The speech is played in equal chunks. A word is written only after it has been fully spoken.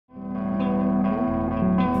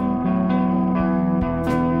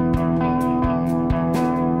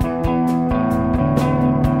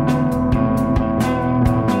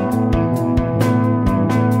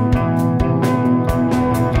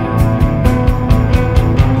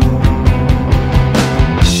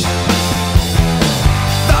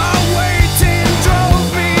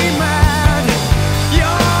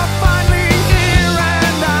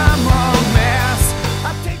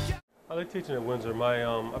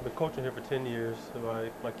Windsor. I've been coaching here for 10 years. So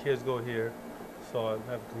my kids go here, so I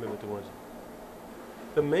have a commitment to Windsor.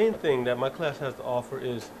 The main thing that my class has to offer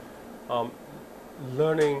is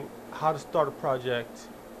learning how to start a project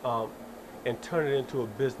and turn it into a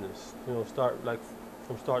business. You know, start like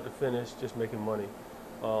from start to finish, just making money.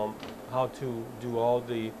 How to do all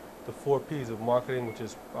the 4 P's of marketing, which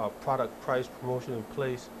is product, price, promotion, and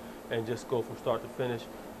place, and just go from start to finish,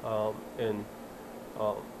 and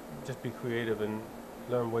just be creative and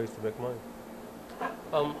learn ways to make money.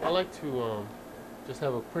 I like to just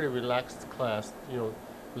have a pretty relaxed class. You know,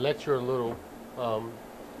 lecture a little,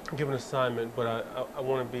 give an assignment, but I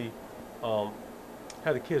want to be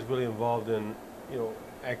have the kids really involved in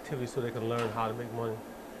activities so they can learn how to make money.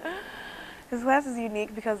 This class is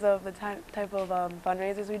unique because of the type of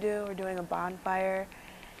fundraisers we do. We're doing a bonfire,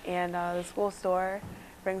 and the school store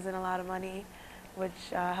brings in a lot of money, which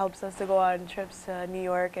helps us to go on trips to New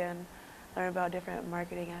York and learn about different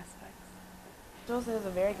marketing aspects. Joseph is a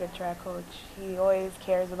very good track coach. He always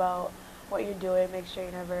cares about what you're doing, make sure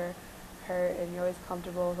you're never hurt, and you're always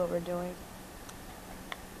comfortable with what we're doing.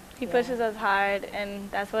 He pushes us hard,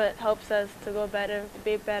 and that's what helps us to go better,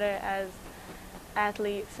 be better as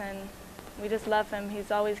athletes, and we just love him.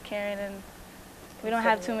 He's always caring, and we don't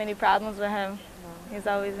have too many problems with him. No. He's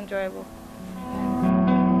always enjoyable.